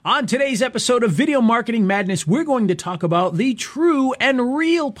On today's episode of Video Marketing Madness, we're going to talk about the true and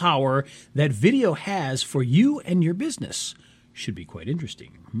real power that video has for you and your business. Should be quite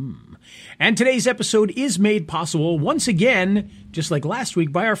interesting. And today's episode is made possible once again, just like last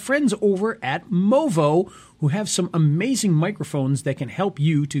week, by our friends over at Movo, who have some amazing microphones that can help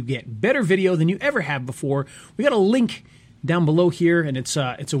you to get better video than you ever have before. We got a link down below here, and it's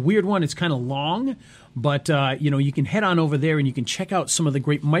a weird one. It's kind of long, but you can head on over there and you can check out some of the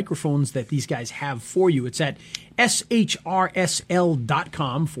great microphones that these guys have for you. It's at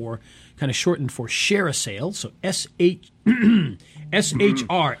shrsl.com, for kind of shortened for share a sale. So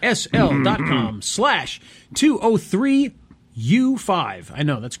shrsl.com/203U5. I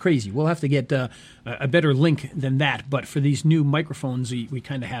know, that's crazy. We'll have to get a better link than that, but for these new microphones, we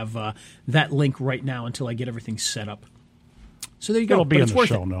kind of have that link right now until I get everything set up. So there you go. It'll be in the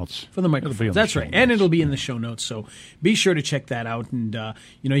show notes. For the microphone. That's right. And it'll be in the show notes. So be sure to check that out. And,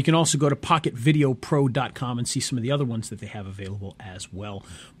 you can also go to pocketvideopro.com and see some of the other ones that they have available as well.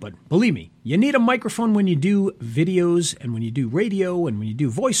 But believe me, you need a microphone when you do videos and when you do radio and when you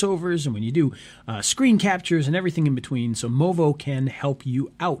do voiceovers and when you do screen captures and everything in between. So Movo can help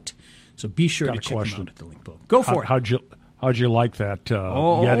you out. So be sure to check them out at the link below. Go for it. How'd you like that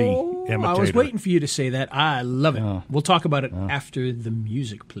Yeti imitator? I was waiting for you to say that. I love it. We'll talk about it after the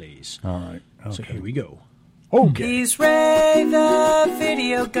music plays. All right. Okay. So here we go. Okay. He's Ray the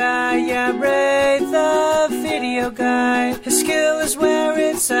video guy, yeah, Ray the video guy. His skill is where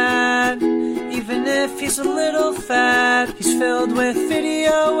it's at, even if he's a little fat. He's filled with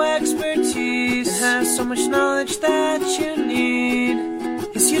video expertise and has so much knowledge that you need.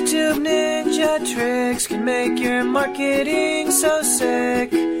 His YouTube ninja tricks can make your marketing so sick.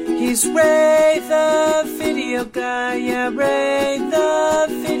 He's Ray the video guy, yeah, Ray the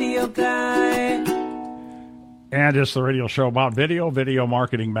video guy. And it's the radio show about Video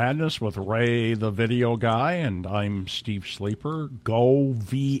Marketing Madness with Ray the video guy, and I'm Steve Sleeper.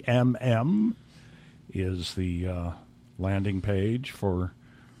 GoVMM is the landing page for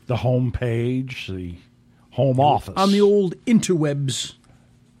the home page, the home office. On the old interwebs.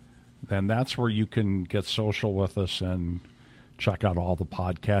 And that's where you can get social with us and check out all the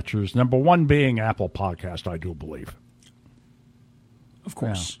podcatchers. Number one being Apple Podcast, I do believe. Of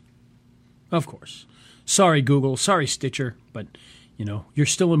course. Yeah. Of course. Sorry, Google. Sorry, Stitcher. But, you're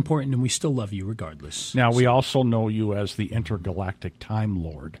still important and we still love you regardless. Now, we also know you as the Intergalactic Time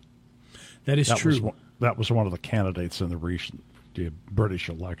Lord. That is true. That was one of the candidates in the British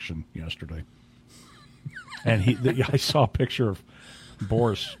election yesterday. And I saw a picture of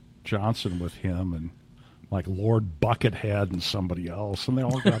Boris Johnson with him and like Lord Buckethead and somebody else, and they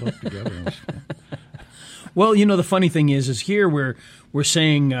all got up together. Well, the funny thing is here we're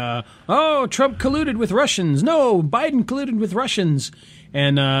saying, Trump colluded with Russians. No, Biden colluded with Russians.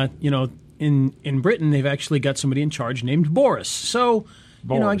 And, in Britain, they've actually got somebody in charge named Boris. So,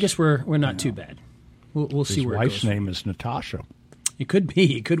 I guess we're not too bad. We'll see where it goes. His wife's name is Natasha. It could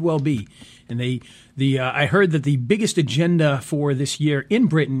be. It could well be. And I heard that the biggest agenda for this year in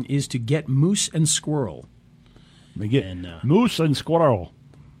Britain is to get moose and squirrel. Moose and squirrel.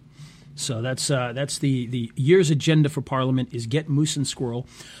 So that's the year's agenda for Parliament is get moose and squirrel.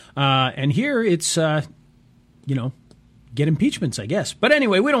 And here it's, get impeachments, I guess. But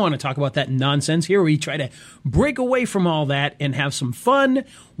anyway, we don't want to talk about that nonsense. Here we try to break away from all that and have some fun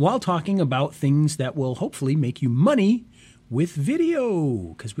while talking about things that will hopefully make you money with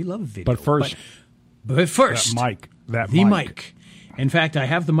video, because we love video. But first, the mic. In fact, I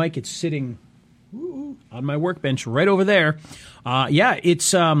have the mic. It's sitting on my workbench right over there.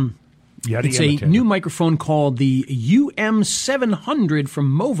 It's a new microphone called the UM700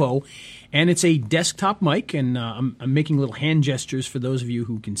 from Movo, and it's a desktop mic, and I'm making little hand gestures for those of you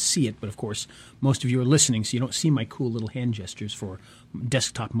who can see it, but of course, most of you are listening, so you don't see my cool little hand gestures for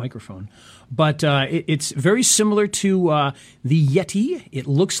desktop microphone. But it's very similar to the Yeti. It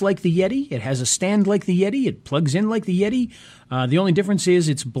looks like the Yeti. It has a stand like the Yeti. It plugs in like the Yeti. The only difference is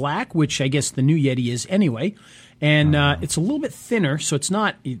it's black, which I guess the new Yeti is anyway. And it's a little bit thinner, so it's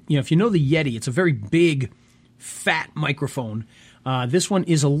not, if you know the Yeti, it's a very big, fat microphone. This one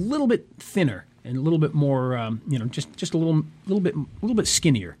is a little bit thinner and a little bit more, just a little bit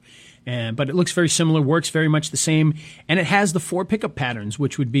skinnier. But it looks very similar, works very much the same, and it has the 4 pickup patterns,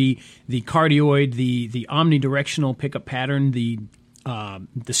 which would be the cardioid, the omnidirectional pickup pattern, the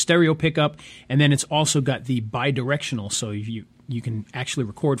stereo pickup, and then it's also got the bidirectional, so you can actually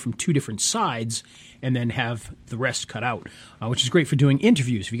record from 2 different sides and then have the rest cut out, which is great for doing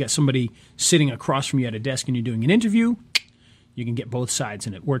interviews. If you got somebody sitting across from you at a desk and you're doing an interview, you can get both sides,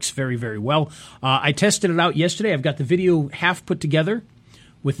 and it works very, very well. I tested it out yesterday. I've got the video half put together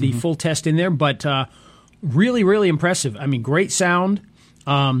with the full test in there, but really, really impressive. I mean, great sound.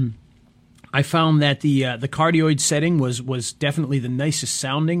 I found that the cardioid setting was definitely the nicest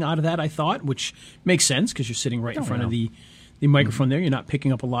sounding out of that, I thought, which makes sense because you're sitting right in front of the microphone there. You're not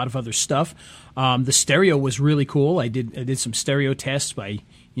picking up a lot of other stuff. The stereo was really cool. I did some stereo tests by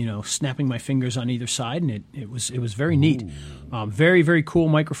snapping my fingers on either side, and it was very neat. Very, very cool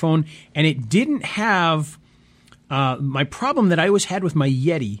microphone, and it didn't have my problem that I always had with my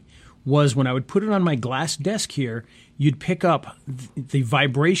Yeti was when I would put it on my glass desk here, you'd pick up the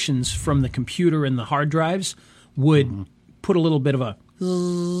vibrations from the computer and the hard drives would put a little bit of a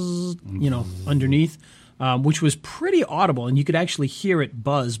underneath, which was pretty audible, and you could actually hear it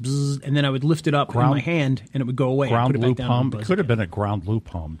buzz, and then I would lift it up in my hand, and it would go away. Ground put it loop back down hum. It could have been a ground loop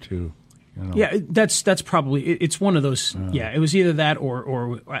hum too. Yeah, that's probably it's one of those. It was either that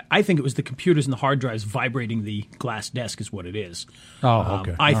or I think it was the computers and the hard drives vibrating the glass desk is what it is. Oh,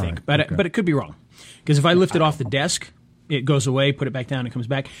 okay. I think, but it could be wrong because if I lift it off the desk, it goes away. Put it back down, it comes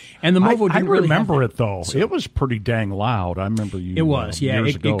back. And the Movo didn't really have that. I remember it though. So, it was pretty dang loud. I remember you. It was,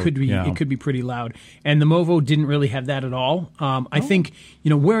 years ago. It could be pretty loud. And the Movo didn't really have that at all. I think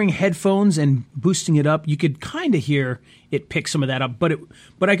wearing headphones and boosting it up, you could kind of hear it pick some of that up,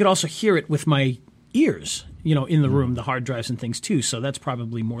 but I could also hear it with my ears, in the room, the hard drives and things too. So that's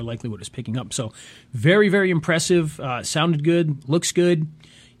probably more likely what it's picking up. So very, very impressive. Sounded good, looks good.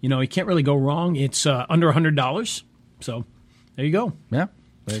 You can't really go wrong. It's under $100. So there you go. Yeah,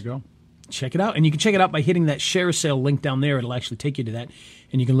 there you go. Check it out. And you can check it out by hitting that share sale link down there. It'll actually take you to that.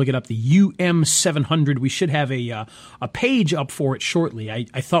 And you can look it up, the UM700. We should have a page up for it shortly.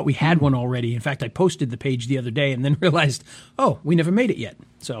 I thought we had one already. In fact, I posted the page the other day and then realized, we never made it yet.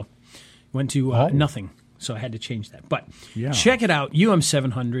 So went to nothing. So I had to change that. But check it out,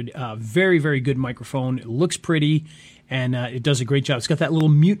 UM700. Very, very good microphone. It looks pretty, and it does a great job. It's got that little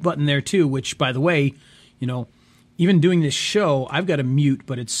mute button there, too, which, by the way, even doing this show, I've got a mute,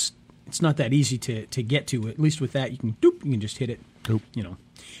 but it's not that easy to get to. At least with that, you can just hit it. Doop.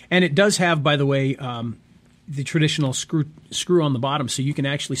 And it does have, by the way, the traditional screw on the bottom, so you can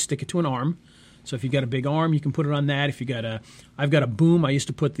actually stick it to an arm. So if you've got a big arm, you can put it on that. If I've got a boom, I used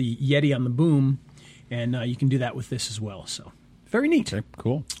to put the Yeti on the boom, and you can do that with this as well. So very neat. Okay,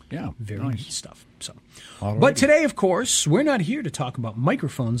 cool. Yeah, very nice. neat stuff. So, but today, of course, we're not here to talk about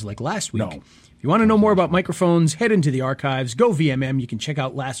microphones like last week. No. If you want to know more about microphones, head into the archives, go VMM. You can check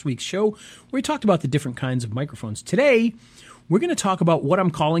out last week's show where we talked about the different kinds of microphones. Today, we're going to talk about what I'm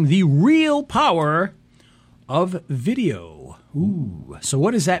calling the real power of video. Ooh. So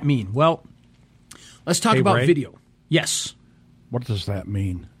what does that mean? Well, let's talk about Ray, video. Yes. What does that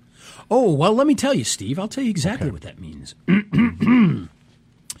mean? Oh, well, let me tell you, Steve. I'll tell you exactly what that means.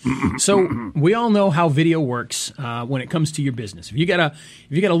 So we all know how video works when it comes to your business. If you got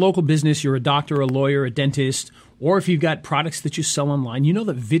a local business, you're a doctor, a lawyer, a dentist, or if you've got products that you sell online, you know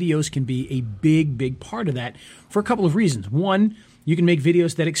that videos can be a big, big part of that for a couple of reasons. One, you can make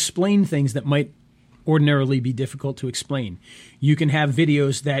videos that explain things that might ordinarily be difficult to explain. You can have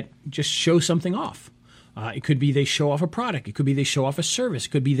videos that just show something off. It could be they show off a product. It could be they show off a service. It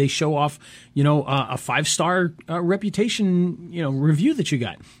could be they show off, a 5-star reputation, review that you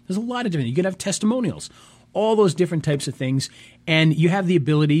got. There's a lot of different. You could have testimonials, all those different types of things, and you have the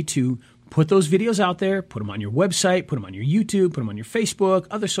ability to put those videos out there, put them on your website, put them on your YouTube, put them on your Facebook,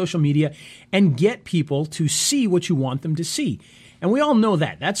 other social media, and get people to see what you want them to see. And we all know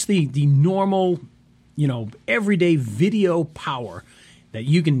that. That's the normal, everyday video power. That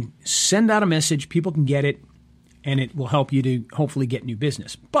you can send out a message, people can get it, and it will help you to hopefully get new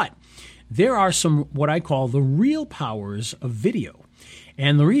business. But there are some what I call the real powers of video.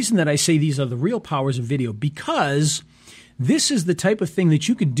 And the reason that I say these are the real powers of video, because this is the type of thing that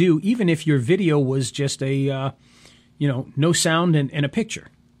you could do even if your video was just a, no sound and a picture.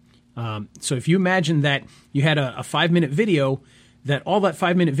 So if you imagine that you had a 5-minute video, that all that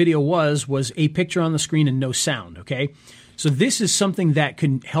 5-minute video was a picture on the screen and no sound, okay? So this is something that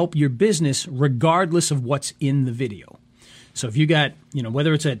can help your business regardless of what's in the video. So if you got,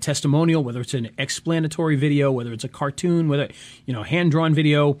 whether it's a testimonial, whether it's an explanatory video, whether it's a cartoon, whether, hand-drawn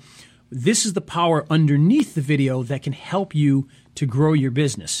video, this is the power underneath the video that can help you to grow your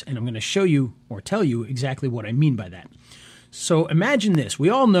business. And I'm going to show you or tell you exactly what I mean by that. So imagine this. We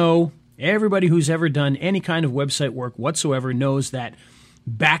all know, everybody who's ever done any kind of website work whatsoever knows that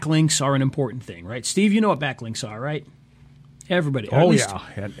backlinks are an important thing, right? Steve, you know what backlinks are, right? Everybody. Oh, yeah.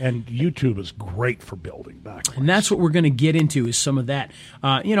 And YouTube is great for building backlinks. And that's what we're going to get into is some of that.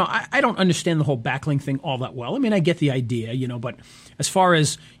 I don't understand the whole backlink thing all that well. I mean, I get the idea, but as far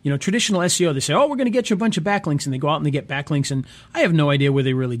as, traditional SEO, they say, oh, we're going to get you a bunch of backlinks, and they go out and they get backlinks, and I have no idea where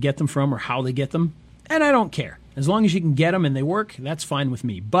they really get them from or how they get them, and I don't care. As long as you can get them and they work, that's fine with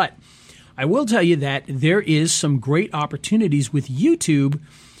me. But I will tell you that there is some great opportunities with YouTube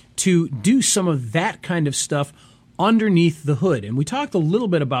to do some of that kind of stuff underneath the hood. And we talked a little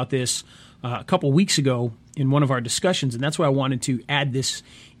bit about this a couple weeks ago in one of our discussions, and that's why I wanted to add this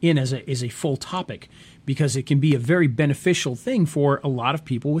in as a full topic, because it can be a very beneficial thing for a lot of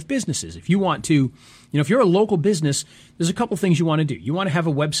people with businesses. If you want to, if you're a local business, there's a couple things you want to do. You want to have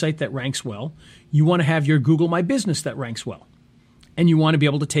a website that ranks well. You want to have your Google My Business that ranks well. And you want to be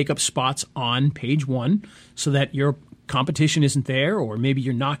able to take up spots on page one so that your competition isn't there, or maybe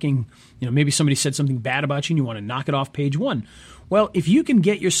you're knocking, maybe somebody said something bad about you and you want to knock it off page one. Well, if you can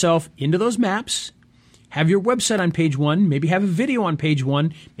get yourself into those maps, have your website on page one, maybe have a video on page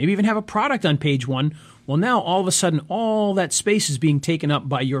one, maybe even have a product on page one, well, now all of a sudden all that space is being taken up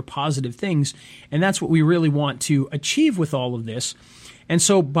by your positive things, and that's what we really want to achieve with all of this. And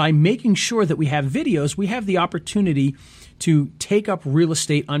so by making sure that we have videos, we have the opportunity to take up real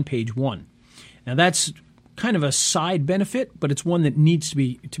estate on page one. Now that's kind of a side benefit, but it's one that needs to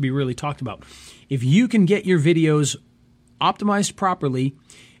be really talked about. If you can get your videos optimized properly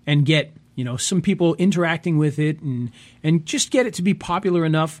and get some people interacting with it and just get it to be popular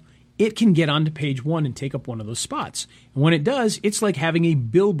enough, it can get onto page one and take up one of those spots. And when it does, it's like having a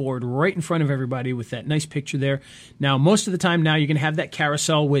billboard right in front of everybody with that nice picture there. Now, most of the time now you're going to have that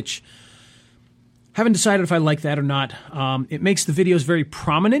carousel, which haven't decided if I like that or not. It makes the videos very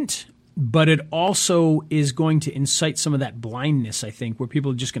prominent, but it also is going to incite some of that blindness, I think, where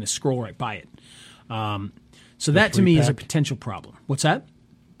people are just going to scroll right by it. So that to me is a potential problem. What's that?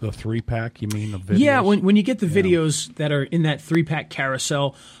 The 3-pack, you mean, of videos? Yeah, when you get the videos that are in that 3-pack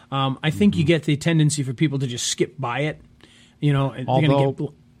carousel, I think you get the tendency for people to just skip by it.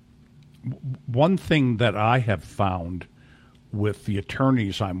 Although, one thing that I have found with the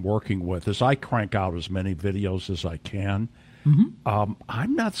attorneys I'm working with is I crank out as many videos as I can. Mm-hmm.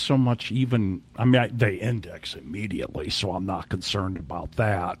 I'm not so much they index immediately, so I'm not concerned about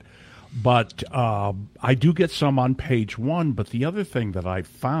that. But I do get some on page one. But the other thing that I've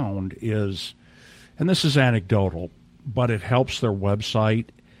found is, and this is anecdotal, but it helps their website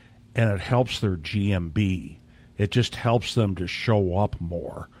and it helps their GMB. It just helps them to show up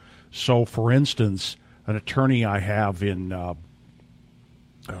more. So, for instance, an attorney I have in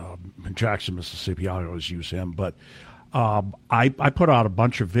Jackson, Mississippi, I always use him, but I put out a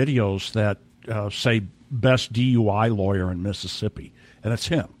bunch of videos that say best DUI lawyer in Mississippi, and it's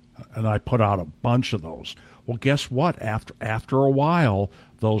him. And I put out a bunch of those. Well, guess what? After a while,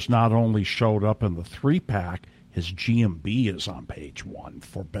 those not only showed up in the 3-pack, his GMB is on page one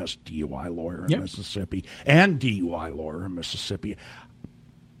for best DUI lawyer in Mississippi and DUI lawyer in Mississippi.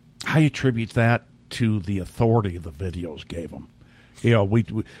 I attribute that to the authority the videos gave him.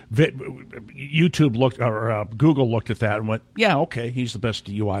 YouTube looked, or Google looked at that and went, yeah, okay, he's the best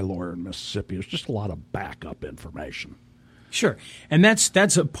DUI lawyer in Mississippi. There's just a lot of backup information. Sure. And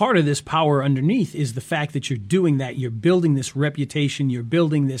that's a part of this power underneath is the fact that you're doing that. You're building this reputation. You're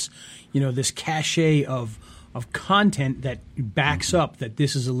building this, this cachet of content that backs up that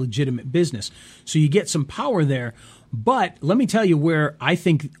this is a legitimate business. So you get some power there. But let me tell you where I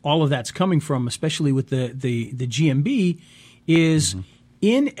think all of that's coming from, especially with the GMB, is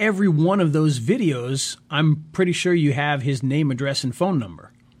in every one of those videos, I'm pretty sure you have his name, address, and phone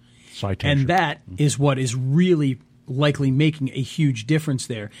number. Citation. And that is what is really likely making a huge difference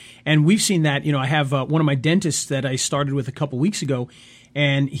there. And we've seen that. I have one of my dentists that I started with a couple weeks ago,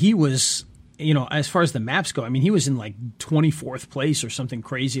 and he was, as far as the maps go, he was in like 24th place or something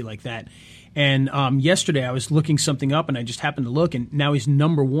crazy like that. And yesterday I was looking something up, and I just happened to look, and now he's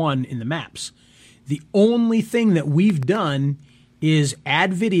number one in the maps. The only thing that we've done is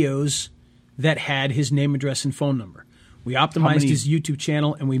add videos that had his name, address, and phone number. We optimized his YouTube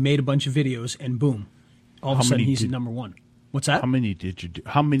channel, and we made a bunch of videos, and boom. All of a sudden, he's number one. What's that? How many did you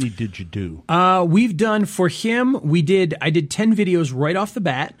do? We've done for him. I did 10 videos right off the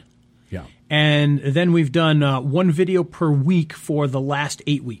bat. Yeah. And then we've done one video per week for the last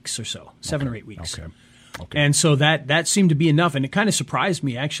 8 weeks or so, 7 or 8 weeks. Okay. And so that seemed to be enough, and it kind of surprised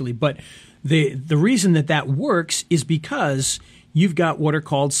me actually. But the reason that works is because you've got what are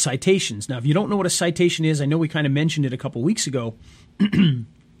called citations. Now, if you don't know what a citation is, I know we kind of mentioned it a couple weeks ago,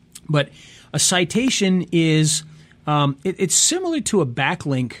 but a citation is it's similar to a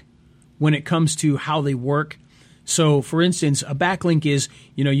backlink when it comes to how they work. So, for instance, a backlink is,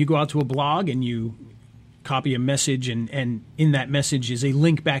 you go out to a blog and you copy a message, and in that message is a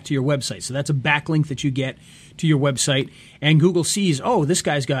link back to your website. So that's a backlink that you get to your website. And Google sees, oh, this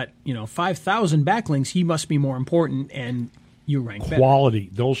guy's got 5,000 backlinks. He must be more important, and you rank better.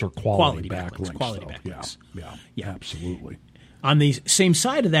 Those are quality backlinks. Quality backlinks. Yeah, absolutely. On the same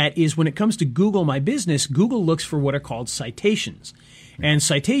side of that is when it comes to Google My Business, Google looks for what are called citations. And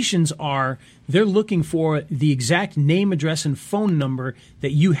citations they're looking for the exact name, address, and phone number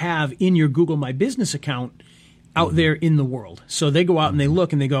that you have in your Google My Business account out there in the world. So they go out and they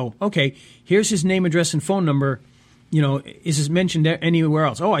look and they go, okay, here's his name, address, and phone number. Is this mentioned anywhere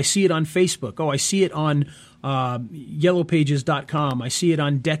else? Oh, I see it on Facebook. Oh, I see it on yellowpages.com. I see it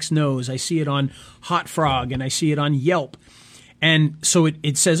on DexKnows. I see it on Hot Frog, and I see it on Yelp. And so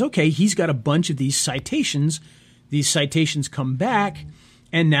it says, okay, he's got a bunch of these citations. These citations come back,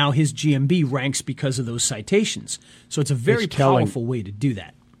 and now his GMB ranks because of those citations. So it's a very powerful way to do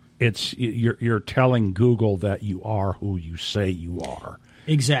that. You're telling Google that you are who you say you are.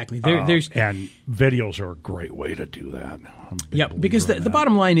 Exactly. And videos are a great way to do that. Yeah, because the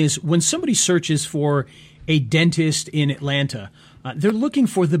bottom line is when somebody searches for a dentist in Atlanta, they're looking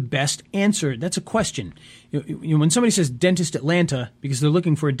for the best answer. That's a question. When somebody says dentist Atlanta because they're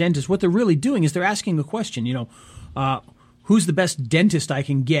looking for a dentist, what they're really doing is they're asking a question. Who's the best dentist I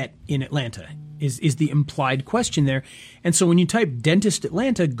can get in Atlanta is the implied question there. And so when you type dentist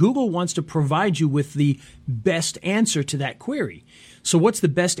Atlanta, Google wants to provide you with the best answer to that query. So what's the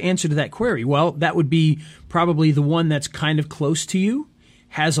best answer to that query? Well, that would be probably the one that's kind of close to you,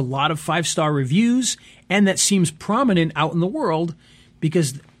 has a lot of 5-star reviews, and that seems prominent out in the world,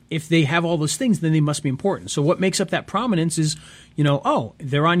 because if they have all those things, then they must be important. So what makes up that prominence is,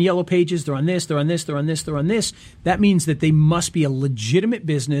 they're on Yellow Pages, they're on this, they're on this, they're on this, they're on this. That means that they must be a legitimate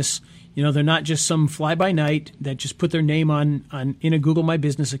business. They're not just some fly-by-night that just put their name on in a Google My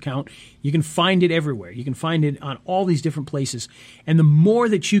Business account. You can find it everywhere. You can find it on all these different places. And the more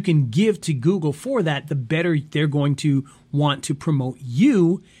that you can give to Google for that, the better they're going to want to promote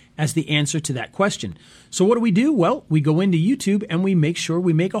you as the answer to that question. So what do? Well, we go into YouTube and we make sure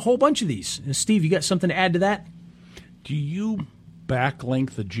we make a whole bunch of these. Steve, you got something to add to that? Do you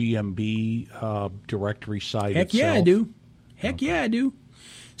backlink the GMB directory site itself? Yeah, I do. Yeah, I do.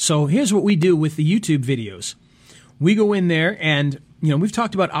 So here's what we do with the YouTube videos. We go in there and, we've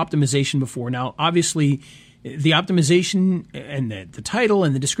talked about optimization before. Now, obviously, the optimization and the title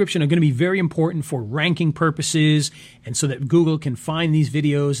and the description are going to be very important for ranking purposes, and so that Google can find these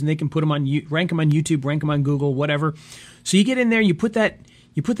videos and they can put them rank them on YouTube, rank them on Google, whatever. So you get in there, you put that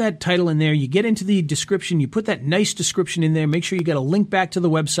title in there, you get into the description, you put that nice description in there, make sure you got a link back to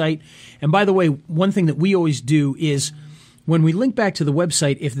the website. And by the way, one thing that we always do is when we link back to the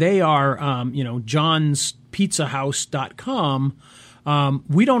website, if they are, johnspizzahouse.com,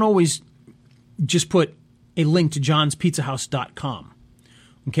 we don't always just put a link to johnspizzahouse.com.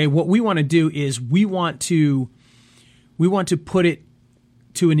 Okay, what we want to do is we want to put it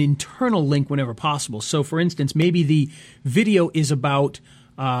to an internal link whenever possible. So, for instance, maybe the video is about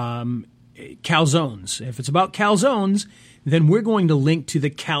calzones. If it's about calzones, then we're going to link to the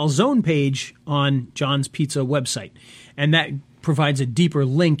calzone page on John's Pizza website. And that provides a deeper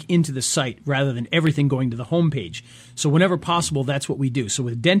link into the site rather than everything going to the homepage. So whenever possible, that's what we do. So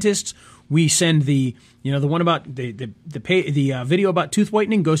with dentists, we send the one about the video about tooth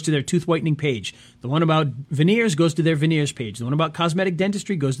whitening goes to their tooth whitening page. The one about veneers goes to their veneers page. The one about cosmetic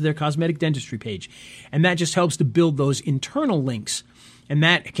dentistry goes to their cosmetic dentistry page. And that just helps to build those internal links. And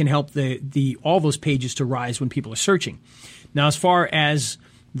that can help all those pages to rise when people are searching. Now, as far as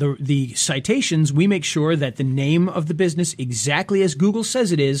the citations, we make sure that the name of the business, exactly as Google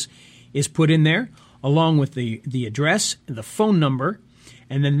says it is put in there, along with the address and the phone number.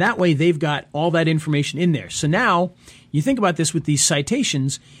 And then that way they've got all that information in there. So now you think about this with these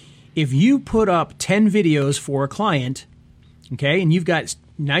citations. If you put up 10 videos for a client, okay, and you've got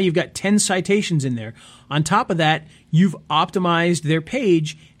 10 citations in there. On top of that, you've optimized their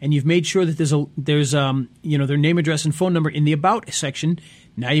page and you've made sure that there's their name, address, and phone number in the About section.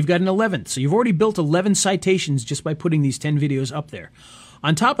 Now you've got an 11th. So you've already built 11 citations just by putting these 10 videos up there.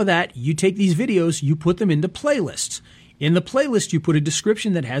 On top of that, you take these videos, you put them into playlists. In the playlist, you put a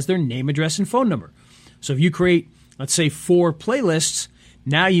description that has their name, address, and phone number. So if you create, let's say, 4 playlists,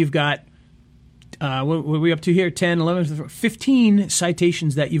 now you've got, what are we up to here? 10, 11, 15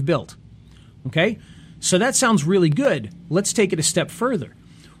 citations that you've built. Okay? So that sounds really good. Let's take it a step further.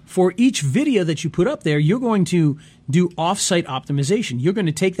 for each video that you put up there, you're going to do off-site optimization. You're going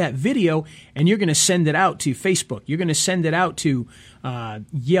to take that video and you're going to send it out to Facebook. You're going to send it out to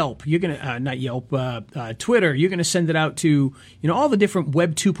Yelp. You're going to not Yelp, Twitter. You're going to send it out to all the different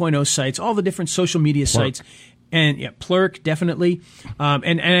Web 2.0 sites, all the different social media sites. And yeah, Plurk, definitely.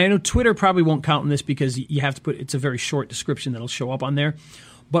 And I know Twitter probably won't count in this because you have to it's a very short description that'll show up on there.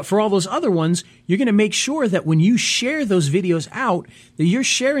 But for all those other ones, you're going to make sure that when you share those videos out, that you're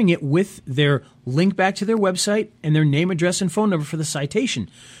sharing it with their link back to their website and their name, address, and phone number for the citation.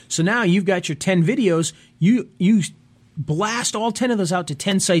 So now you've got your 10 videos. You blast all 10 of those out to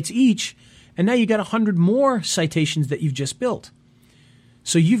 10 sites each, and now you got 100 more citations that you've just built.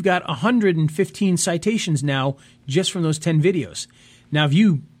 So you've got 115 citations now just from those 10 videos. Now, if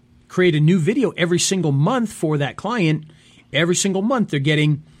you create a new video every single month for that client, every single month they're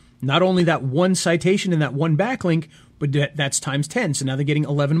getting not only that one citation and that one backlink, but that's times 10. So now they're getting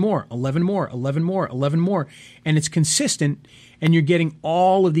 11 more, 11 more, 11 more, 11 more. And it's consistent, and you're getting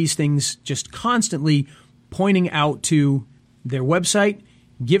all of these things just constantly pointing out to their website,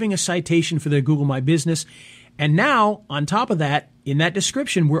 giving a citation for their Google My Business. And now, on top of that, in that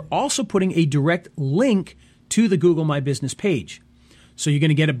description, we're also putting a direct link to the Google My Business page. So you're going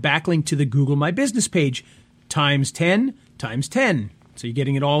to get a backlink to the Google My Business page times 10 times 10. So you're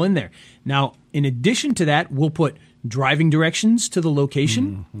getting it all in there. Now, in addition to that, we'll put driving directions to the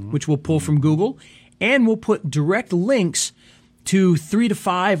location, which we'll pull from Google, and we'll put direct links to 3 to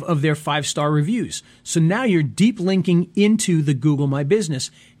 5 of their 5-star reviews. So now you're deep linking into the Google My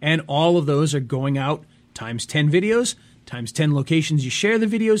Business, and all of those are going out times 10 videos, times 10 locations you share the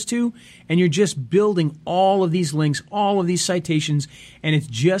videos to, and you're just building all of these links, all of these citations, and it's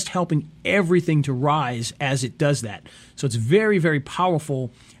just helping everything to rise as it does that. So it's very, very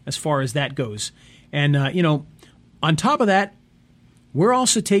powerful as far as that goes. And, on top of that, we're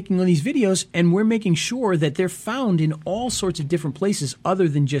also taking on these videos and we're making sure that they're found in all sorts of different places other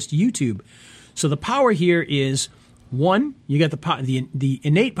than just YouTube. So the power here is, one, you got the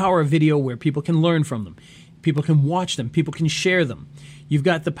innate power of video where people can learn from them. People can watch them. People can share them. You've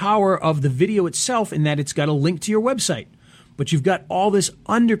got the power of the video itself in that it's got a link to your website. But you've got all this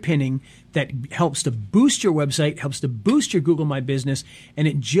underpinning that helps to boost your website, helps to boost your Google My Business, and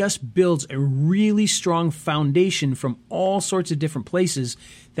it just builds a really strong foundation from all sorts of different places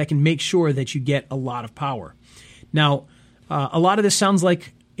that can make sure that you get a lot of power. Now, a lot of this sounds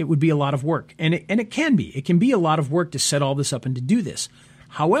like it would be a lot of work, and it can be. It can be a lot of work to set all this up and to do this.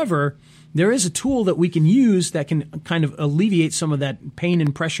 However, there is a tool that we can use that can kind of alleviate some of that pain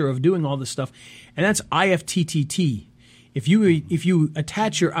and pressure of doing all this stuff, and that's IFTTT. If you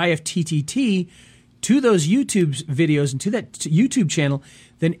attach your IFTTT to those YouTube videos and to that YouTube channel,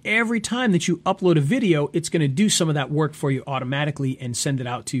 then every time that you upload a video, it's going to do some of that work for you automatically and send it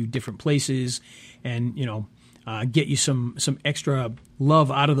out to different places and, get you some extra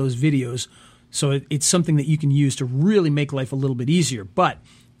love out of those videos. So it's something that you can use to really make life a little bit easier. But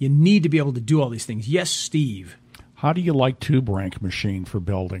you need to be able to do all these things. Yes, Steve. How do you like TubeRank Machine for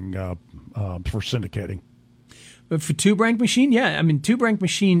building, for syndicating? For TubeRank Machine, yeah. I mean, TubeRank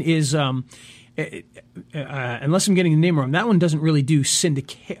Machine is, unless I'm getting the name wrong, that one doesn't really do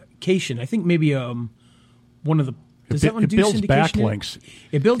syndication. I think maybe one of the... Does that one do syndication? Backlinks.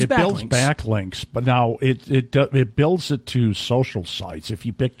 It builds backlinks. It builds backlinks, but now it builds it to social sites. If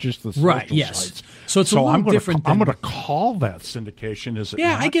you pick just the social sites. So it's a little different. I'm going to call that syndication, is it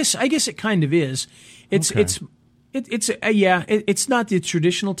Yeah, not? I guess it kind of is. It's not the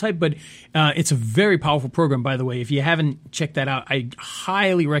traditional type, but it's a very powerful program, by the way. If you haven't checked that out, I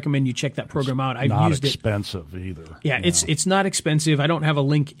highly recommend you check that program out. I've used it. Not expensive either. Yeah, it's not expensive. I don't have a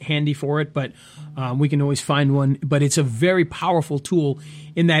link handy for it, but we can always find one. But it's a very powerful tool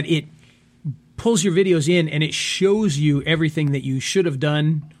in that it pulls your videos in and it shows you everything that you should have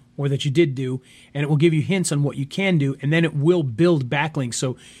done or that you did do, and it will give you hints on what you can do, and then it will build backlinks.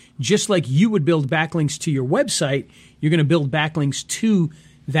 So just like you would build backlinks to your website, you're going to build backlinks to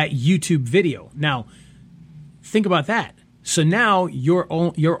that YouTube video. Now, think about that. So now you're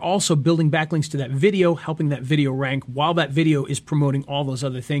also building backlinks to that video, helping that video rank while that video is promoting all those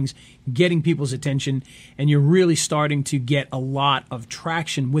other things, getting people's attention, and you're really starting to get a lot of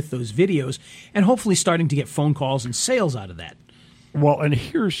traction with those videos and hopefully starting to get phone calls and sales out of that. Well, and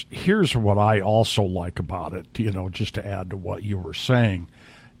here's what I also like about it, just to add to what you were saying.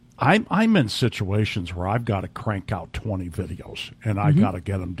 I'm in situations where I've got to crank out 20 videos, and I've got to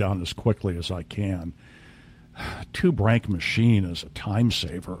get them done as quickly as I can. two-rank machine is a time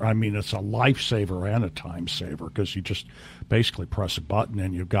saver. I mean, it's a lifesaver and a time saver because you just basically press a button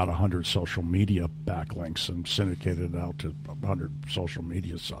and you've got 100 social media backlinks and syndicated out to 100 social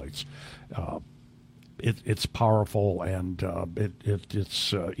media sites. It's powerful and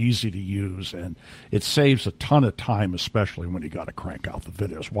it's easy to use, and it saves a ton of time, especially when you got to crank out the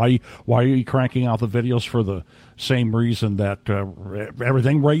videos. Why are you cranking out the videos? For the same reason that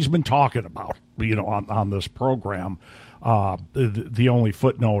everything Ray's been talking about, on this program. The only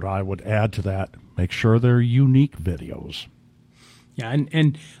footnote I would add to that: make sure they're unique videos. Yeah,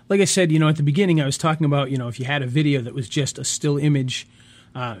 and like I said, at the beginning, I was talking about if you had a video that was just a still image.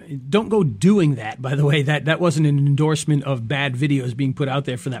 Don't go doing that, by the way. That wasn't an endorsement of bad videos being put out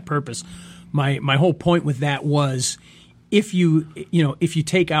there for that purpose. My whole point with that was if you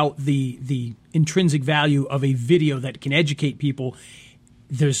take out the intrinsic value of a video that can educate people,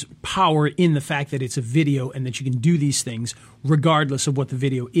 there's power in the fact that it's a video and that you can do these things regardless of what the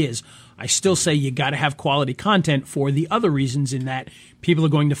video is. I still say you got to have quality content for the other reasons, in that people are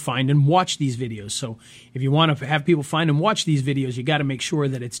going to find and watch these videos. So if you want to have people find and watch these videos, you got to make sure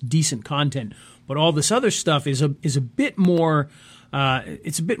that it's decent content. But all this other stuff is a bit more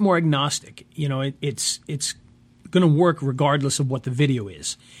it's a bit more agnostic. It's going to work regardless of what the video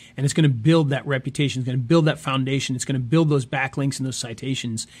is. And it's going to build that reputation. It's going to build that foundation. It's going to build those backlinks and those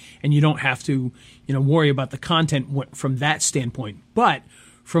citations. And you don't have to, worry about the content from that standpoint. But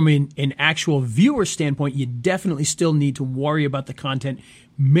from an actual viewer standpoint, you definitely still need to worry about the content.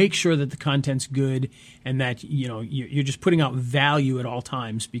 Make sure that the content's good and that, you're just putting out value at all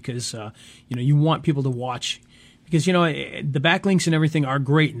times, because, you want people to watch. Because, the backlinks and everything are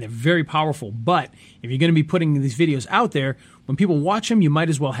great and they're very powerful. But if you're going to be putting these videos out there, when people watch them, you might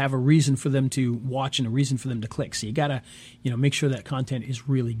as well have a reason for them to watch and a reason for them to click. So you got to, make sure that content is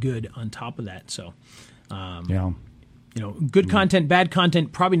really good on top of that. So, good content, bad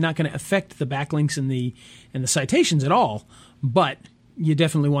content, probably not going to affect the backlinks and the citations at all. But you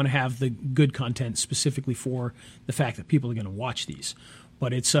definitely want to have the good content specifically for the fact that people are going to watch these.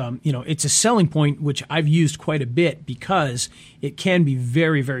 But it's it's a selling point which I've used quite a bit because it can be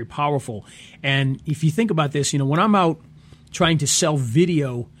very, very powerful. And if you think about this, when I'm out trying to sell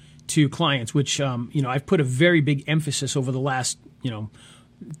video to clients, which I've put a very big emphasis over the last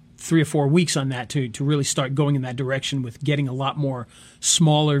 3 or 4 weeks on that to really start going in that direction with getting a lot more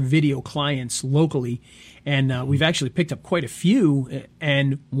smaller video clients locally. And we've actually picked up quite a few.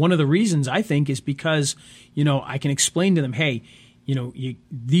 And one of the reasons, I think, is because I can explain to them, hey,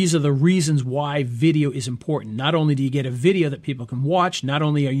 these are the reasons why video is important. Not only do you get a video that people can watch, not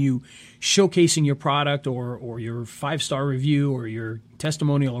only are you showcasing your product or your 5-star review or your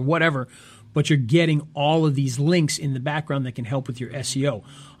testimonial or whatever, but you're getting all of these links in the background that can help with your SEO.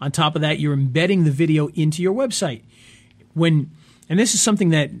 On top of that, you're embedding the video into your website. And this is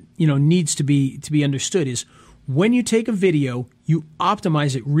something that needs to be understood, is when you take a video, you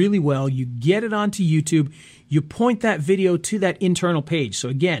optimize it really well, you get it onto YouTube, you point that video to that internal page. So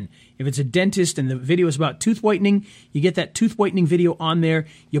again, if it's a dentist and the video is about tooth whitening, you get that tooth whitening video on there,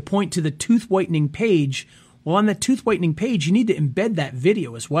 you point to the tooth whitening page. Well, on that tooth whitening page, you need to embed that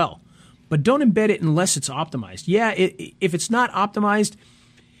video as well. But don't embed it unless it's optimized. Yeah, if it's not optimized,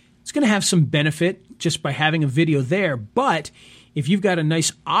 it's going to have some benefit just by having a video there. But if you've got a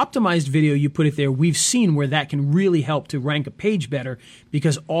nice optimized video, you put it there, we've seen where that can really help to rank a page better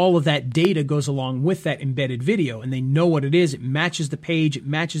because all of that data goes along with that embedded video and they know what it is. It matches the page, it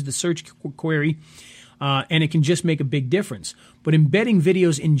matches the search query, and it can just make a big difference. But embedding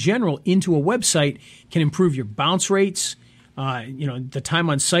videos in general into a website can improve your bounce rates. The time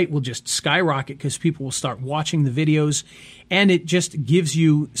on site will just skyrocket because people will start watching the videos, and it just gives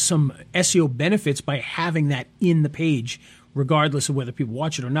you some SEO benefits by having that in the page, regardless of whether people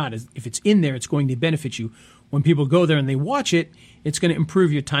watch it or not. If it's in there, it's going to benefit you. When people go there and they watch it, it's going to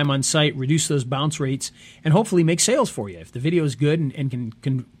improve your time on site, reduce those bounce rates, and hopefully make sales for you. If the video is good and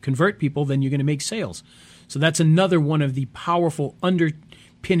can convert people, then you're going to make sales. So that's another one of the powerful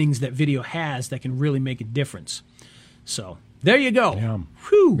underpinnings that video has that can really make a difference. So there you go. Yeah.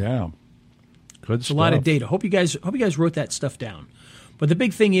 Whew. Yeah. Good It's stuff. a lot of data. Hope you guys wrote that stuff down. But the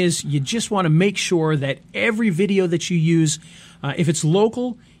big thing is you just want to make sure that every video that you use, if it's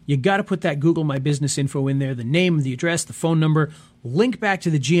local, you got to put that Google My Business info in there, the name, the address, the phone number, link back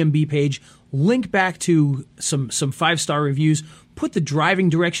to the GMB page, link back to some 5-star reviews, put the driving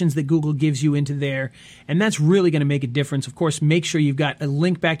directions that Google gives you into there, and that's really going to make a difference. Of course, make sure you've got a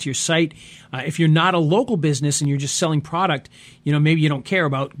link back to your site. If you're not a local business and you're just selling product, maybe you don't care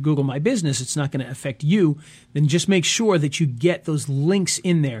about Google My Business, it's not going to affect you, then just make sure that you get those links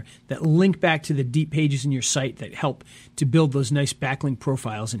in there that link back to the deep pages in your site that help to build those nice backlink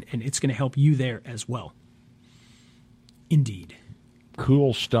profiles, and it's going to help you there as well. Indeed.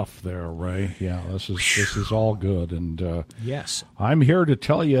 Cool stuff there, Ray. Yeah, this is all good, and yes, I'm here to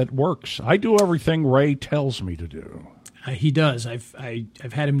tell you it works. I do everything Ray tells me to do. He does. I've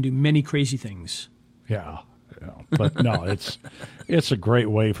had him do many crazy things. Yeah. But no, it's a great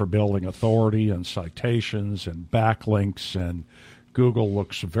way for building authority and citations and backlinks, and Google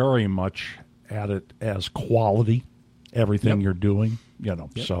looks very much at it as quality. Everything you're doing,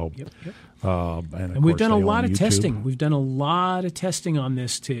 so. Yep. And we've done a lot of testing. We've done a lot of testing on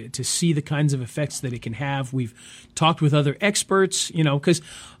this to see the kinds of effects that it can have. We've talked with other experts, because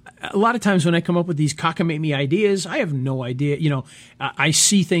a lot of times when I come up with these cockamamie ideas, I have no idea. I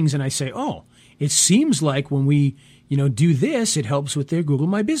see things and I say, oh, it seems like when we, do this, it helps with their Google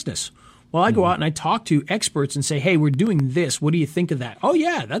My Business. Well, I go out and I talk to experts and say, hey, we're doing this. What do you think of that? Oh,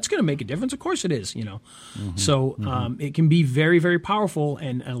 yeah, that's going to make a difference. Of course it is, So it can be very, very powerful.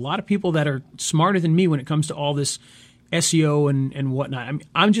 And a lot of people that are smarter than me when it comes to all this SEO and whatnot. I mean,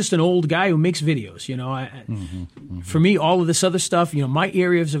 I'm just an old guy who makes videos, For me, all of this other stuff, my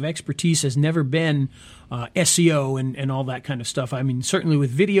areas of expertise has never been SEO and all that kind of stuff. I mean, certainly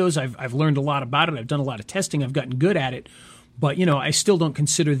with videos, I've learned a lot about it. I've done a lot of testing. I've gotten good at it. But, I still don't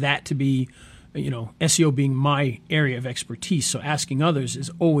consider that to be, SEO being my area of expertise. So asking others is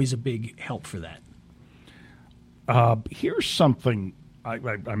always a big help for that. Here's something. I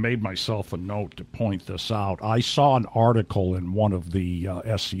made myself a note to point this out. I saw an article in one of the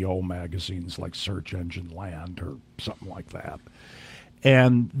SEO magazines like Search Engine Land or something like that.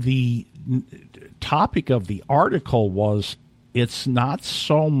 And the topic of the article was, it's not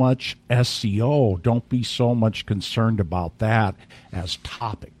so much SEO. Don't be so much concerned about that as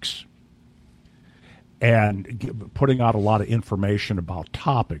topics. And putting out a lot of information about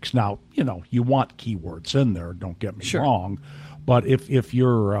topics. Now, you want keywords in there, don't get me wrong. But if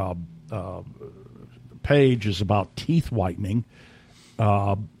your page is about teeth whitening,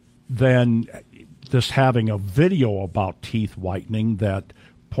 then just having a video about teeth whitening that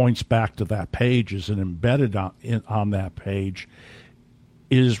points back to that page is embedded on that page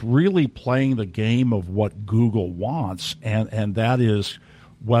is really playing the game of what Google wants, and that is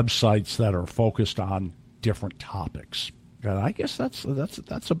websites that are focused on different topics. And I guess that's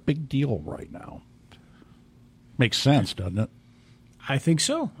a big deal right now. Makes sense, doesn't it? I think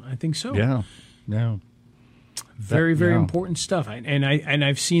so. Yeah. Very, very important stuff. And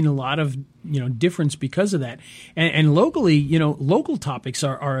I've seen a lot of, difference because of that. And locally, local topics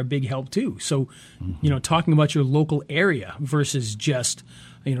are a big help too. So, talking about your local area versus just,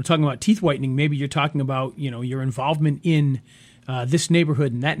 talking about teeth whitening, maybe you're talking about, your involvement in this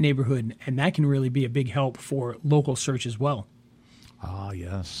neighborhood and that can really be a big help for local search as well. Ah,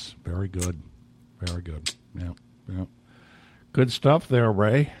 yes. Very good. Very good. Yeah. Good stuff there,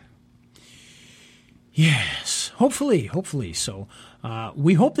 Ray. Yes, hopefully. So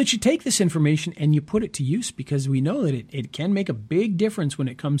we hope that you take this information and you put it to use, because we know that it can make a big difference when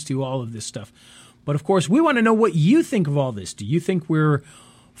it comes to all of this stuff. But, of course, we want to know what you think of all this. Do you think we're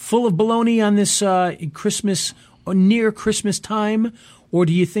full of baloney on this Christmas or near Christmas time? Or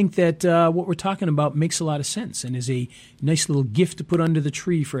do you think that what we're talking about makes a lot of sense and is a nice little gift to put under the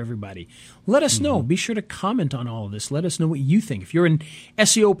tree for everybody? Let us know. Be sure to comment on all of this. Let us know what you think. If you're an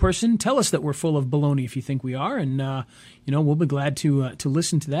SEO person, tell us that we're full of baloney if you think we are, and we'll be glad to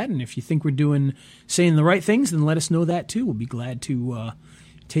listen to that. And if you think we're saying the right things, then let us know that too. We'll be glad to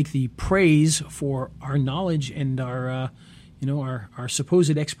take the praise for our knowledge and our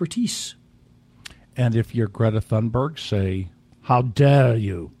supposed expertise. And if you're Greta Thunberg, say, how dare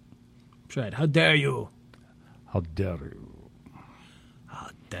you? That's right. How dare you? How dare you? How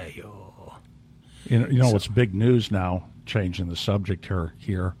dare you? What's big news now, changing the subject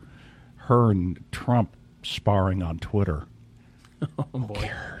here, her and Trump sparring on Twitter. Oh,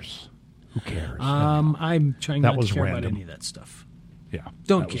 boy. Who cares? I'm trying not to care about any of that stuff. Yeah.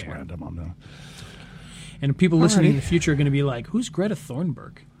 Don't care. Was random on that. And people listening in the future are going to be like, who's Greta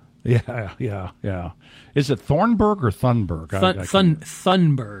Thunberg? Yeah. Is it Thornburg or Thunberg?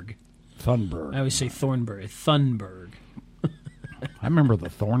 Thunberg. Thunberg. I always say Thornburg. Thunberg. I remember the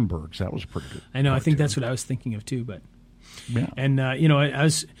Thornbergs. That was pretty good. I know. I think that's what I was thinking of too. But yeah. And I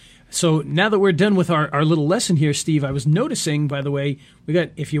was So now that we're done with our little lesson here, Steve, I was noticing, by the way,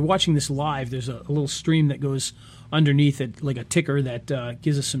 if you're watching this live, there's a little stream that goes underneath it, like a ticker that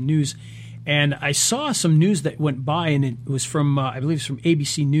gives us some news. And I saw some news that went by, and it was from, I believe it's from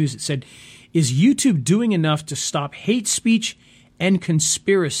ABC News. It said, is YouTube doing enough to stop hate speech and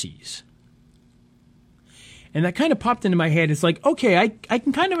conspiracies? And that kind of popped into my head. It's like, okay, I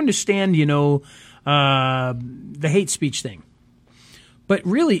can kind of understand, the hate speech thing. But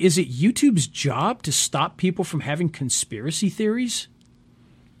really, is it YouTube's job to stop people from having conspiracy theories?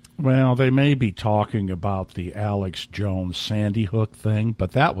 Well, they may be talking about the Alex Jones Sandy Hook thing,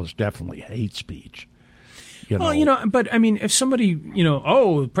 but that was definitely hate speech. But I mean, if somebody,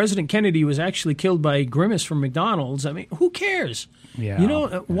 President Kennedy was actually killed by Grimace from McDonald's, I mean, who cares?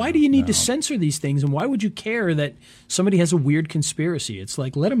 Yeah. Why do you need to censor these things? And why would you care that somebody has a weird conspiracy? It's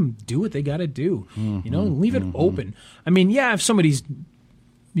like, let them do what they got to do. Leave it open. I mean, yeah, if somebody's,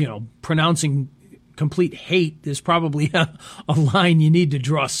 pronouncing complete hate, there's probably a line you need to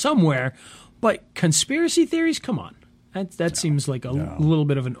draw somewhere. But conspiracy theories, come on. That seems like a little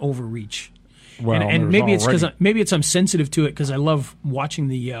bit of an overreach. Well, and maybe it's because I'm sensitive to it because I love watching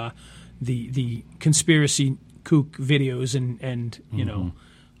the conspiracy kook videos and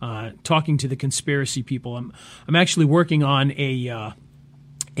talking to the conspiracy people. I'm actually working on an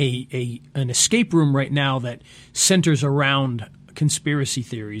escape room right now that centers around conspiracy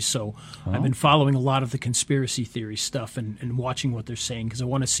theories. So I've been following a lot of the conspiracy theory stuff and watching what they're saying because I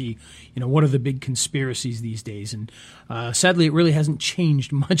want to see, what are the big conspiracies these days. And sadly, it really hasn't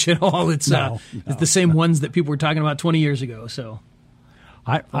changed much at all. It's the same ones that people were talking about 20 years ago. So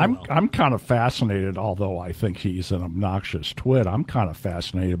I'm kind of fascinated, although I think he's an obnoxious twit. I'm kind of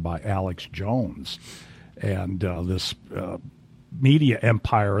fascinated by Alex Jones and this media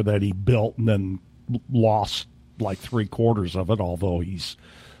empire that he built and then lost like 3/4 of it, although he's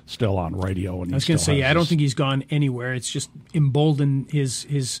still on radio. And I was going to say, I don't think he's gone anywhere. It's just emboldened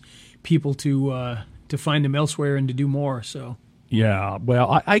his people to find him elsewhere and to do more. So yeah,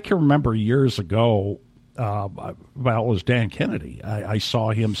 well, I can remember years ago. It was Dan Kennedy. I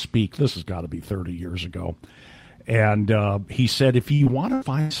saw him speak. This has got to be 30 years ago, and he said, if you want to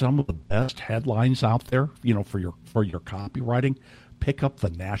find some of the best headlines out there, for your copywriting, pick up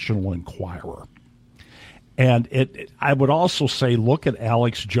the National Enquirer. And I would also say, look at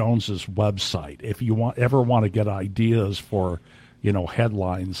Alex Jones's website if you ever want to get ideas for,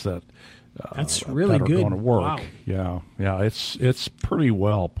 headlines that's really that are good. going to work. Wow. Yeah, it's pretty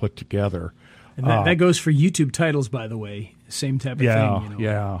well put together. And that goes for YouTube titles, by the way. Same type of thing.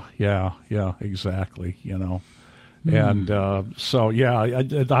 Yeah, exactly. And so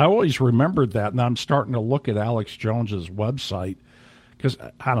I always remembered that, and I'm starting to look at Alex Jones's website. Because,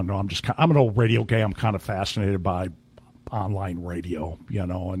 I don't know, I'm an old radio guy. I'm kind of fascinated by online radio,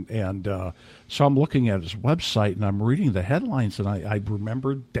 and so I'm looking at his website and I'm reading the headlines, and I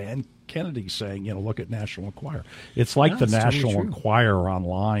remember Dan Kennedy saying, look at National Enquirer. It's like the National Enquirer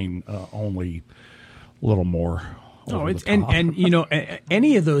online, only a little more. And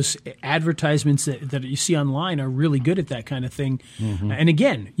any of those advertisements that you see online are really good at that kind of thing. Mm-hmm. And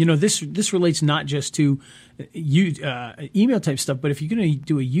again, this relates not just to email type stuff, but if you're going to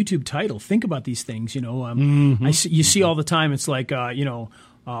do a YouTube title, think about these things. You see all the time. It's like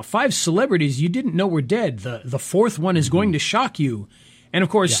 5 celebrities you didn't know were dead. The fourth one is going to shock you, and of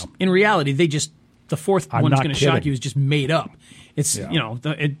course, in reality, the fourth one's going to shock you is just made up. It's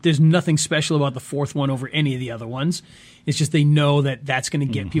there's nothing special about the fourth one over any of the other ones. It's just they know that's going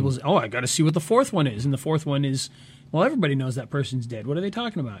to get people's. Oh, I got to see what the fourth one is, and the fourth one is, well, everybody knows that person's dead. What are they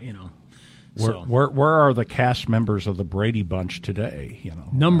talking about? Where are the cast members of the Brady Bunch today?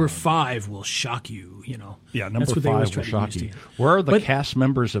 Number 5 will shock you. Yeah, number 5 will shock you. Where are the cast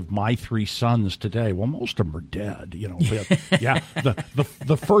members of My 3 Sons today? Well, most of them are dead.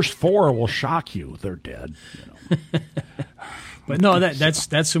 The first 4 will shock you. They're dead. But no,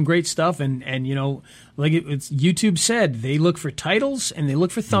 that's some great stuff, and like it's YouTube said, they look for titles and they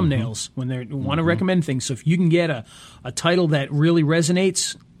look for thumbnails when they want to recommend things. So if you can get a title that really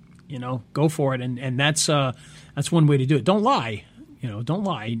resonates, go for it, and that's one way to do it. Don't lie, don't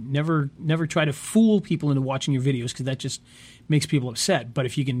lie. Never try to fool people into watching your videos because that just makes people upset. But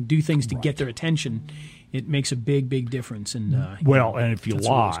if you can do things to get their attention, it makes a big difference. And and if you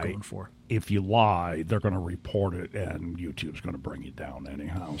lie. If you lie, they're going to report it, and YouTube's going to bring you down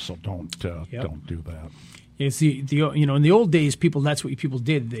anyhow. So don't do that. It's in the old days, that's what people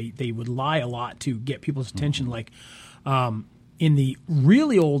did. They would lie a lot to get people's attention. Like in the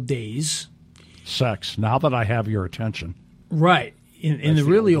really old days, sex. Now that I have your attention, right? In the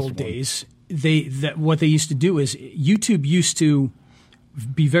really old days, what they used to do is YouTube used to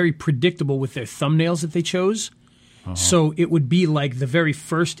be very predictable with their thumbnails that they chose. So it would be like the very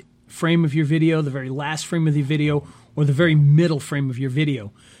first frame of your video, the very last frame of the video, or the very middle frame of your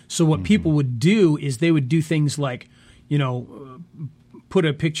video. So what people would do is they would do things like, put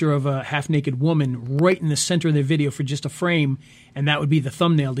a picture of a half-naked woman right in the center of their video for just a frame, and that would be the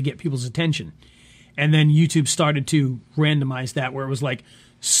thumbnail to get people's attention. And then YouTube started to randomize that, where it was like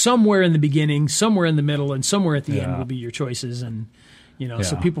somewhere in the beginning, somewhere in the middle, and somewhere at the end will be your choices. And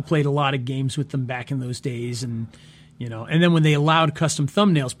so people played a lot of games with them back in those days. And and then when they allowed custom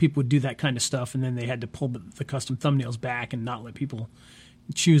thumbnails, people would do that kind of stuff, and then they had to pull the custom thumbnails back and not let people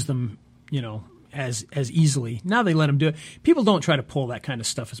choose them, as easily. Now they let them do it. People don't try to pull that kind of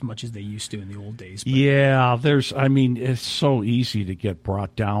stuff as much as they used to in the old days. But. Yeah, it's so easy to get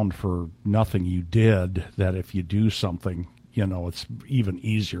brought down for nothing you did that if you do something, it's even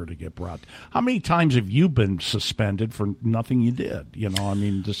easier to get brought. How many times have you been suspended for nothing you did?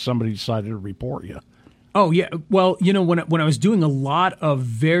 Just somebody decided to report you. Oh, yeah. Well, when I was doing a lot of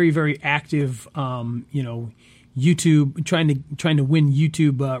very, very active, YouTube, trying to win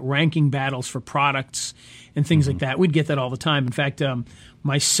YouTube ranking battles for products and things like that, we'd get that all the time. In fact,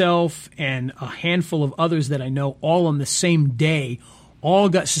 myself and a handful of others that I know, all on the same day, all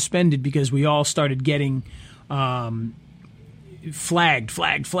got suspended because we all started getting flagged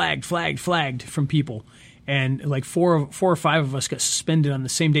from people. And like four or five of us got suspended on the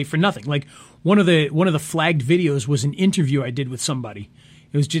same day for nothing. Like one of the flagged videos was an interview I did with somebody.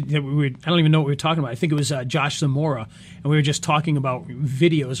 It was just, I don't even know what we were talking about. I think it was Josh Zamora, and we were just talking about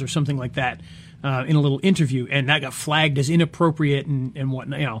videos or something like that in a little interview, and that got flagged as inappropriate and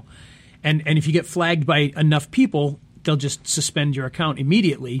whatnot. And if you get flagged by enough people, they'll just suspend your account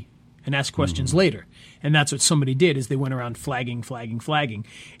immediately and ask questions later. And that's what somebody did, is they went around flagging.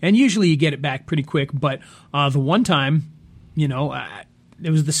 And usually you get it back pretty quick. But the one time, it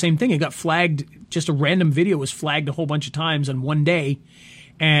was the same thing. It got flagged. Just a random video was flagged a whole bunch of times on one day.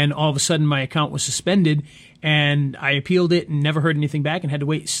 And all of a sudden my account was suspended. And I appealed it and never heard anything back and had to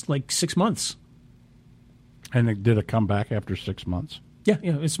wait like 6 months. And did it come back after 6 months? Yeah,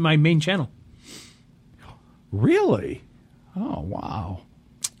 it's my main channel. Really? Oh, wow.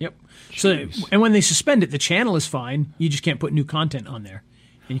 Yep. So, and when they suspend it, the channel is fine. You just can't put new content on there,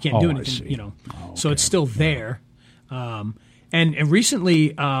 and you can't do anything. Okay. So it's still there. And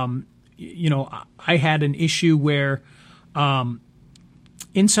recently, I had an issue where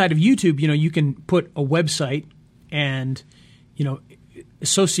inside of YouTube, you can put a website and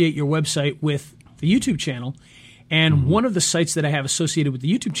associate your website with the YouTube channel. And one of the sites that I have associated with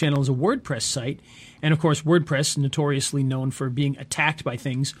the YouTube channel is a WordPress site. And, of course, WordPress, notoriously known for being attacked by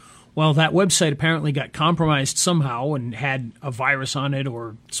things. Well, that website apparently got compromised somehow and had a virus on it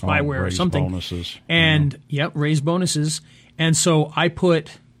or spyware or something. Bonuses. And, raised bonuses. And so I put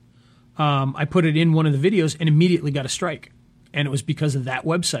it in one of the videos and immediately got a strike. And it was because of that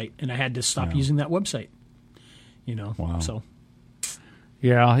website. And I had to stop using that website. Wow. So.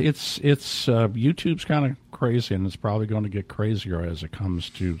 Yeah, it's YouTube's kind of crazy, and it's probably going to get crazier as it comes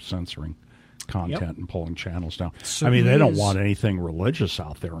to censoring content and pulling channels down. They don't want anything religious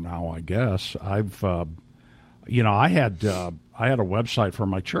out there now, I guess. I had a website for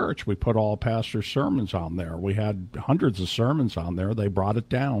my church. We put all pastor's sermons on there. We had hundreds of sermons on there. They brought it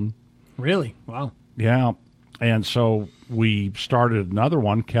down. Really? Wow. Yeah. And so we started another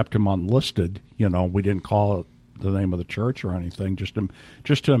one, kept them unlisted. We didn't call it the name of the church or anything, just to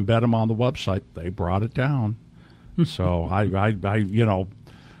embed them on the website. They brought it down. So I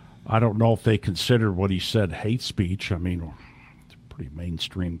don't know if they considered what he said hate speech. It's a pretty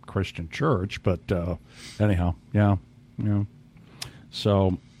mainstream Christian church, but anyhow,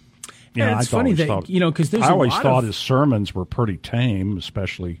 So, it's funny that because there's I always thought his sermons were pretty tame,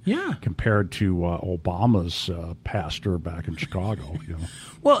 especially compared to Obama's pastor back in Chicago.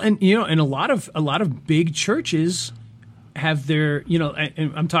 Well, and and a lot of big churches have their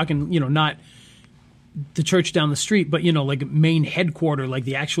and I'm talking not the church down the street, but like main headquarters, like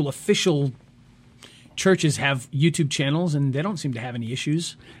the actual official churches have YouTube channels, and they don't seem to have any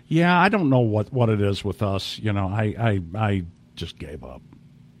issues. Yeah, I don't know what it is with us. I just gave up.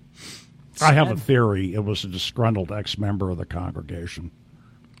 I have a theory. It was a disgruntled ex-member of the congregation.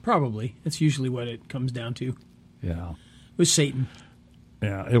 Probably. That's usually what it comes down to. Yeah. It was Satan.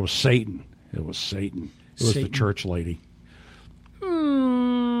 Yeah, it was Satan. It was the church lady.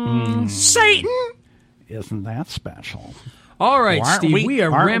 Satan? Isn't that special? All right, Steve, we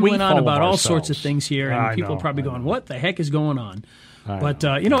are rambling on about all ourselves? sorts of things here, and people are probably going, what the heck is going on? But,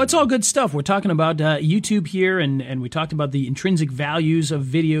 it's all good stuff. We're talking about YouTube here, and we talked about the intrinsic values of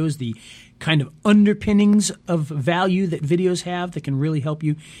videos, the kind of underpinnings of value that videos have that can really help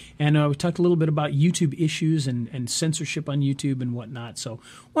you. And we talked a little bit about YouTube issues and censorship on YouTube and whatnot. So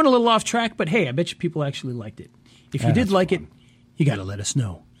went a little off track, but hey, I bet you people actually liked it. If you did like it, you got to let us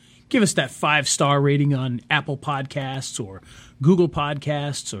know. Give us that 5-star rating on Apple Podcasts or Google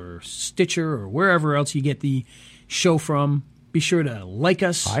Podcasts or Stitcher or wherever else you get the show from. Be sure to like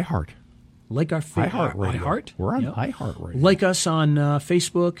us. iHeart. Like our iHeartRadio. iHeart? We're on iHeartRadio. Like us on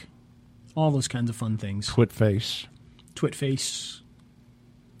Facebook. All those kinds of fun things. Twitface.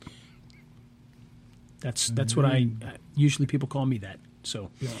 That's what I usually people call me that.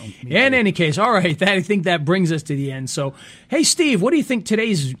 So, in any case, all right, I think that brings us to the end. So, hey, Steve, what do you think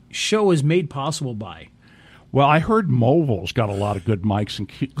today's show is made possible by? Well, I heard Movo's got a lot of good mics,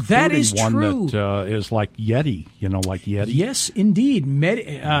 including that is one true. that is like Yeti, like Yeti. Yes, indeed.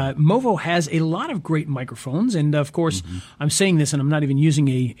 Movo has a lot of great microphones, and of course, I'm saying this, and I'm not even using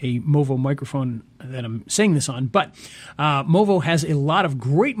a Movo microphone that I'm saying this on, but Movo has a lot of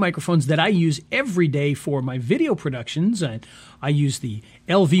great microphones that I use every day for my video productions. I use the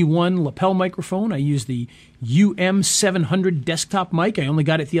LV1 lapel microphone. I use the UM700 desktop mic. I only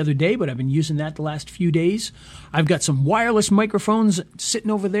got it the other day, but I've been using that the last few days. I've got some wireless microphones sitting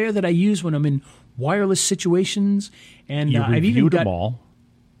over there that I use when I'm in wireless situations. And I've even got them all.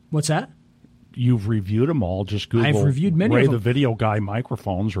 What's that? You've reviewed them all. Just Google I've reviewed many Ray of them. the Video Guy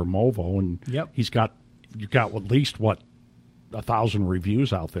microphones or Movo, and you've got at least 1,000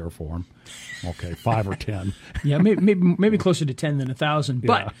 reviews out there for him. Okay, 5 or 10. Yeah, maybe closer to 10 than 1,000,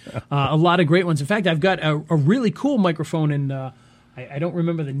 but a lot of great ones. In fact, I've got a really cool microphone, and I don't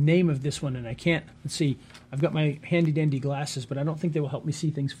remember the name of this one, and I can't. Let's see. I've got my handy-dandy glasses, but I don't think they will help me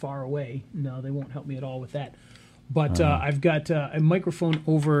see things far away. No, they won't help me at all with that. But I've got a microphone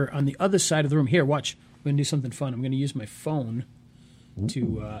over on the other side of the room. Here, watch. I'm going to do something fun. I'm going to use my phone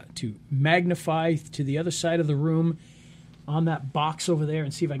to magnify to the other side of the room on that box over there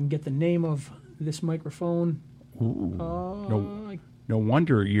and see if I can get the name of this microphone. No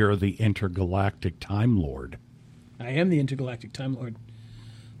wonder you're the intergalactic Time Lord. I am the intergalactic Time Lord.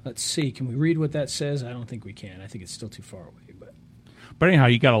 Let's see. Can we read what that says? I don't think we can. I think it's still too far away. But anyhow,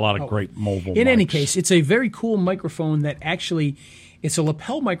 you got a lot of great mobile In mics. any case, it's a very cool microphone that actually, it's a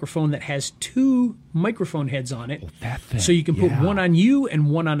lapel microphone that has 2 microphone heads on it. Oh, that thing. So you can put one on you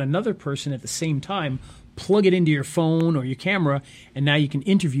and one on another person at the same time, plug it into your phone or your camera, and now you can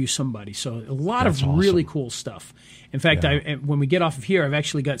interview somebody. So a lot of really cool stuff. In fact, when we get off of here, I've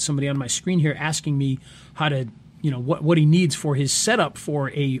actually got somebody on my screen here asking me how to, what he needs for his setup for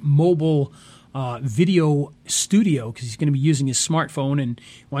a mobile video studio, because he's going to be using his smartphone and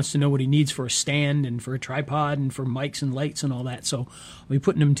wants to know what he needs for a stand and for a tripod and for mics and lights and all that. So I'll be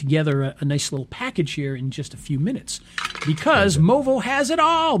putting them together a nice little package here in just a few minutes, because Movo has it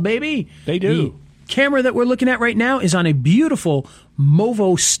all, baby. They do. The camera that we're looking at right now is on a beautiful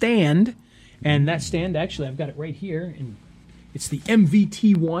Movo stand, and that stand, actually, I've got it right here, and it's the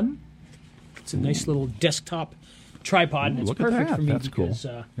MVT1. It's a nice little desktop tripod, and it's perfect for me. That's because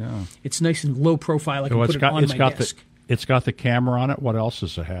cool. it's nice and low profile. I can put it on my desk. It's got the camera on it. What else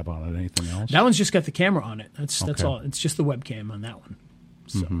does it have on it? Anything else? That one's just got the camera on it. That's all. It's just the webcam on that one.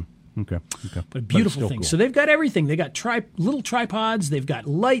 So. Okay. But a beautiful thing. Cool. So they've got everything. They got little tripods. They've got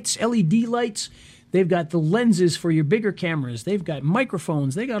lights, LED lights. They've got the lenses for your bigger cameras. They've got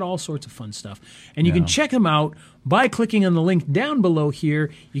microphones. They got all sorts of fun stuff. And you can check them out by clicking on the link down below here.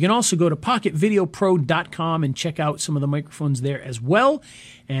 You can also go to PocketVideoPro.com and check out some of the microphones there as well.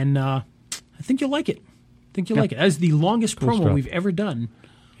 And I think you'll like it. Like it. That is the longest promo we've ever done.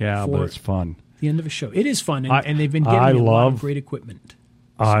 Yeah, but it's fun. The end of a show. It is fun, and they've been getting a lot of great equipment.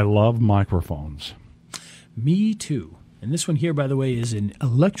 I love microphones. Me too. And this one here, by the way, is an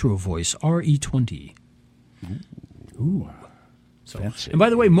Electro Voice RE20. Ooh. So, and by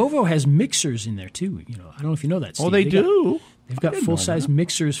the way, Movo has mixers in there too. I don't know if you know that, Steve. Oh, they do? They've got full-size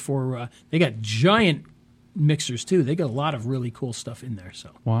mixers for, they got giant mixers too. They got a lot of really cool stuff in there. So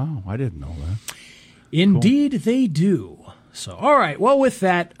wow, I didn't know that. Indeed they do. So, all right. Well, with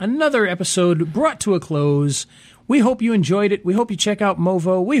that, another episode brought to a close. We hope you enjoyed it. We hope you check out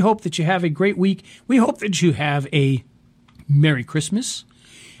Movo. We hope that you have a great week. We hope that you have a Merry Christmas,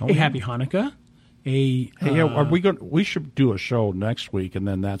 a Happy Hanukkah, are we going? We should do a show next week, and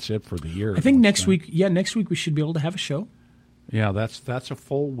then that's it for the year. I think next week. Yeah, next week we should be able to have a show. Yeah, that's a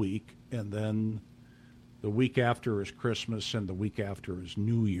full week, and then the week after is Christmas, and the week after is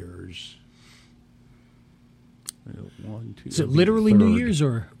New Year's. 1, 2. Is it literally New Year's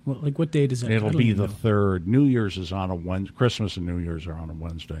or what date is that? It'll be the 3rd. New Year's is on a Wednesday. Christmas and New Year's are on a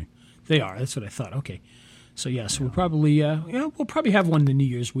Wednesday. They are. That's what I thought. Okay. So, we'll probably we'll probably have one the New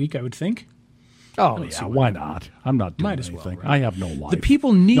Year's week, I would think. Oh, yeah, why not? I'm not doing anything. Well, right? I have no life. The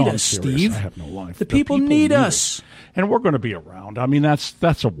people need us, Steve. I have no life. The people need us. And we're going to be around. I mean,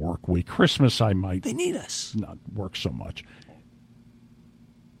 that's a work week. Christmas, I might. They need us. Not work so much.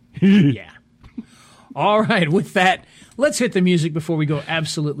 Yeah. All right, with that, let's hit the music before we go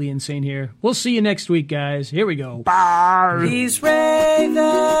absolutely insane here. We'll see you next week, guys. Here we go. Bye. He's Ray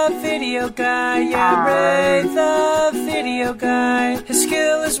the Video Guy, yeah, Ray the Video Guy. His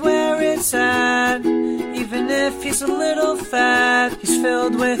skill is where it's at, even if he's a little fat. He's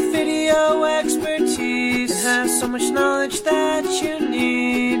filled with video expertise and has so much knowledge that you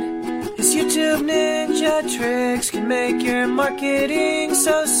need. His YouTube ninja tricks can make your marketing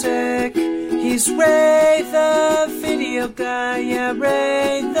so sick. He's Ray the Video Guy, yeah,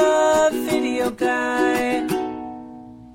 Ray the Video Guy.